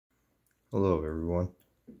Hello everyone,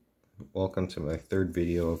 welcome to my third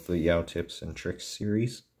video of the Yao Tips and Tricks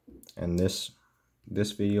series, and this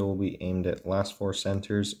video will be aimed at last four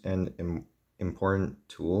centers and an important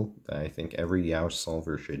tool that I think every Yao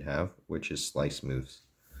solver should have, which is slice moves.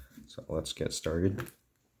 So let's get started.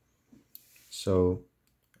 So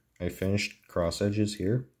I finished cross edges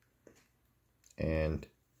here, and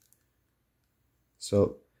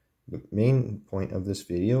so the main point of this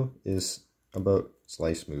video is about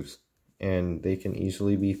slice moves. And they can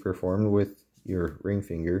easily be performed with your ring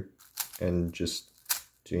finger and just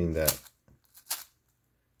doing that.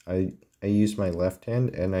 I use my left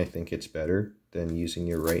hand, and I think it's better than using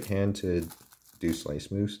your right hand to do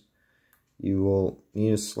slice moves. You will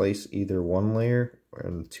need to slice either one layer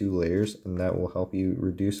or two layers, and that will help you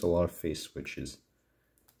reduce a lot of face switches.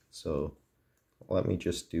 So let me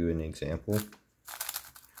just do an example.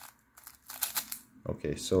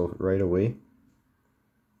 Okay, so right away,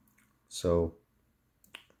 so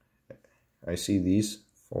I see these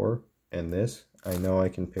four and this. I know I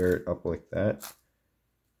can pair it up like that.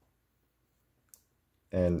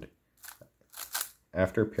 And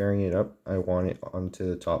after pairing it up, I want it onto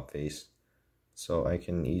the top face. So I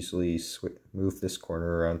can easily move this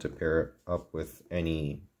corner around to pair it up with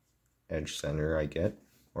any edge center I get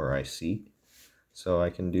or I see. So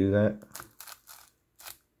I can do that.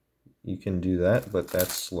 You can do that, but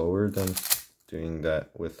that's slower than doing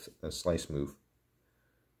that with a slice move.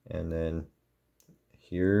 And then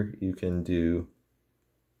here you can do,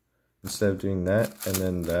 instead of doing that and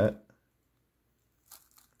then that,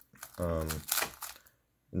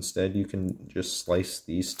 instead you can just slice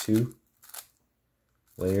these two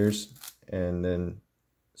layers and then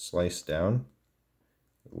slice down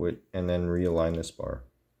and then realign this bar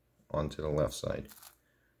onto the left side.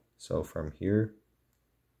 So from here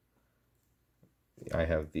I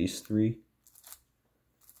have these three,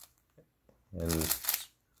 and it's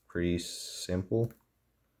pretty simple.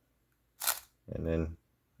 And then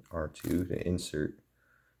R2 to insert.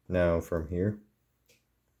 Now from here,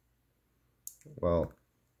 well,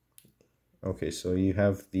 okay, so you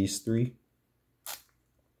have these three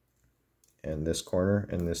and this corner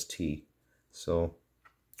and this T. So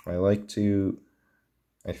I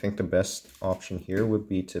think the best option here would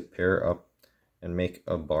be to pair up and make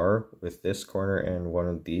a bar with this corner and one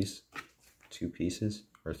of these two pieces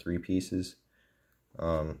or three pieces.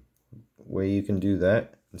 Way you can do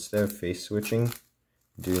that, instead of face switching,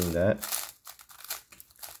 doing that,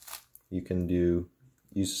 you can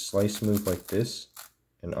use a slice move like this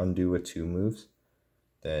and undo with two moves,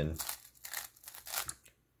 then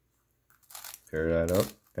pair that up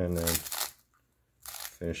and then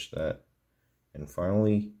finish that, and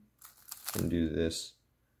finally you can do this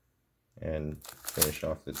and finish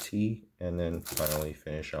off the T, and then finally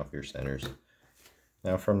finish off your centers.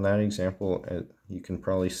 Now from that example, you can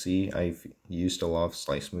probably see I've used a lot of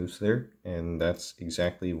slice moves there, and that's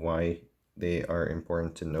exactly why they are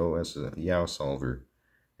important to know as a Yao solver,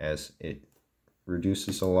 as it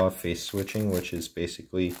reduces a lot of face switching, which is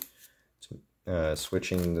basically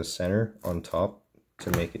switching the center on top to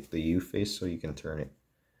make it the U face so you can turn it.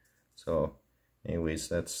 So anyways,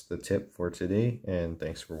 that's the tip for today, and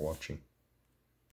thanks for watching.